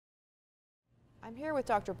I'm here with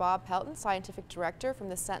Dr. Bob Pelton, Scientific Director from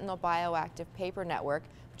the Sentinel Bioactive Paper Network,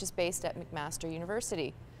 which is based at McMaster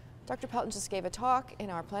University. Dr. Pelton just gave a talk in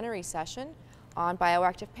our plenary session on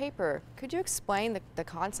bioactive paper. Could you explain the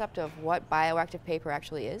concept of what bioactive paper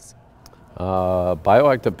actually is?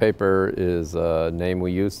 Bioactive paper is a name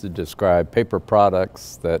we use to describe paper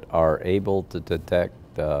products that are able to detect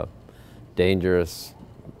dangerous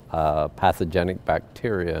pathogenic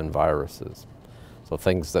bacteria and viruses, so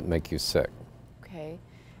things that make you sick. Okay,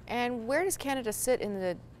 and where does Canada sit in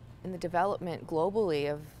the development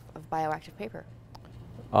globally of bioactive paper?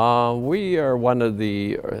 We are one of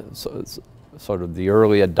the sort of the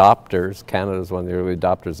early adopters. Canada is one of the early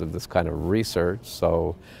adopters of this kind of research,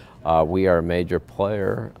 so we are a major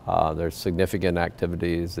player. There's significant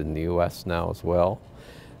activities in the U.S. now as well.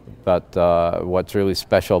 But what's really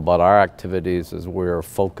special about our activities is we're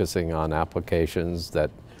focusing on applications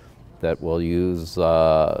that will use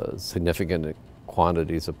significant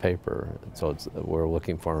quantities of paper. So we're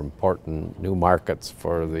looking for important new markets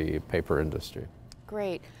for the paper industry.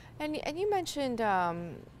 Great. And you mentioned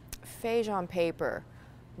phage on paper.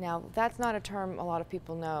 Now, that's not a term a lot of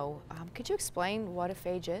people know. Could you explain what a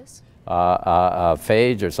phage is?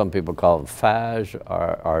 Phage, or some people call them phage,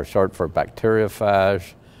 are short for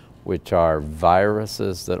bacteriophage, which are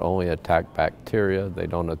viruses that only attack bacteria. They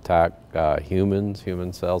don't attack human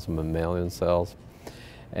cells, mammalian cells.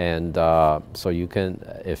 And so you can,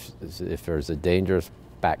 if there's a dangerous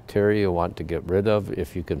bacteria you want to get rid of,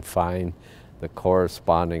 if you can find the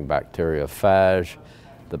corresponding bacteriophage,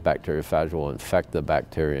 the bacteriophage will infect the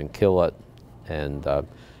bacteria and kill it. And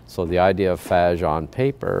so the idea of phage on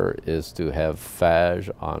paper is to have phage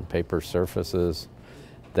on paper surfaces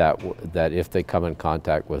that if they come in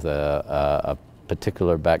contact with a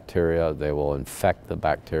particular bacteria, they will infect the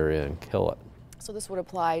bacteria and kill it. So this would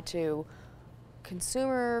apply to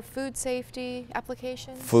consumer food safety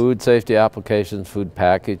applications? Food safety applications, food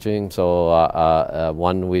packaging. So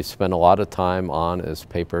one we've spent a lot of time on is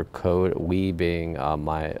paper coat. We being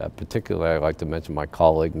particularly, I'd like to mention my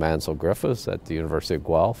colleague Mansell Griffiths at the University of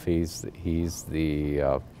Guelph. He's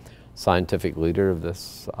the scientific leader of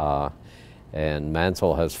this. And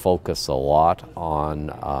Mansell has focused a lot on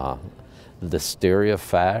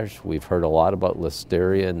Listeriophage. We've heard a lot about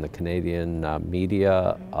Listeria in the Canadian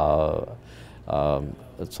media.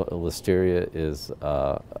 Listeria is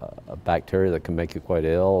a bacteria that can make you quite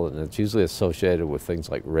ill, and it's usually associated with things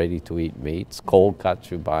like ready-to-eat meats, cold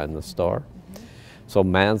cuts you buy in the store. So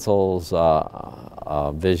Mansell's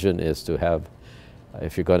vision is to have,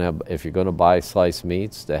 if you're going to buy sliced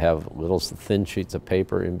meats, to have little thin sheets of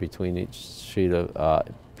paper in between each sheet of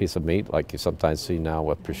piece of meat, like you sometimes see now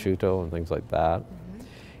with prosciutto and things like that.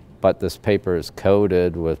 But this paper is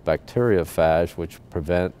coated with bacteriophage, which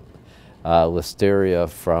prevent Listeria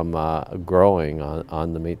from growing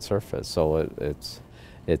on the meat surface. So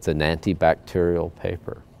it's an antibacterial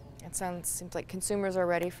paper. It seems like consumers are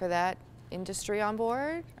ready for that. Industry on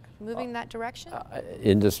board, moving that direction?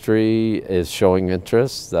 Industry is showing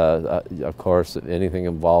interest. Of course, anything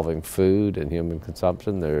involving food and human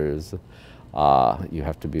consumption, there's you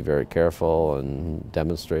have to be very careful and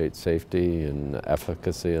demonstrate safety and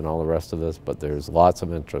efficacy and all the rest of this, but there's lots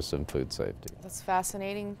of interest in food safety. That's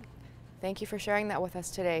fascinating. Thank you for sharing that with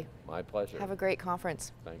us today. My pleasure. Have a great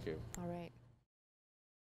conference. Thank you. All right.